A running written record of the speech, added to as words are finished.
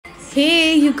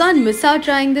Hey, you can't miss out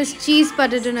trying this cheese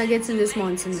potato nuggets in this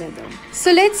monsoon weather.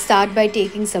 So let's start by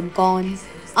taking some corn,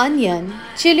 onion,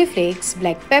 chili flakes,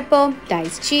 black pepper,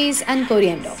 diced cheese and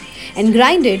coriander and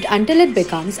grind it until it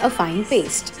becomes a fine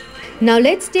paste. Now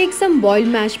let's take some boiled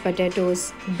mashed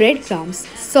potatoes, breadcrumbs,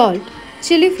 salt,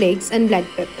 chili flakes and black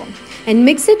pepper and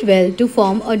mix it well to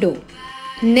form a dough.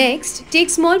 Next, take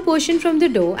small portion from the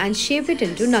dough and shape it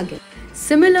into nuggets.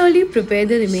 Similarly, prepare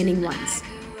the remaining ones.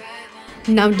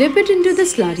 Now dip it into the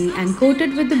slurry and coat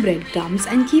it with the breadcrumbs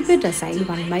and keep it aside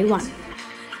one by one.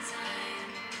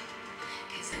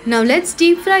 Now let's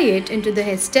deep fry it into the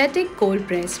aesthetic cold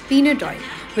pressed peanut oil,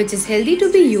 which is healthy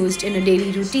to be used in a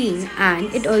daily routine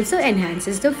and it also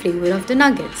enhances the flavor of the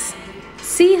nuggets.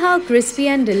 See how crispy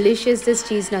and delicious this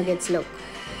cheese nuggets look.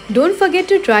 Don't forget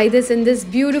to try this in this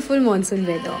beautiful monsoon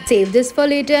weather. Save this for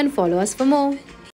later and follow us for more.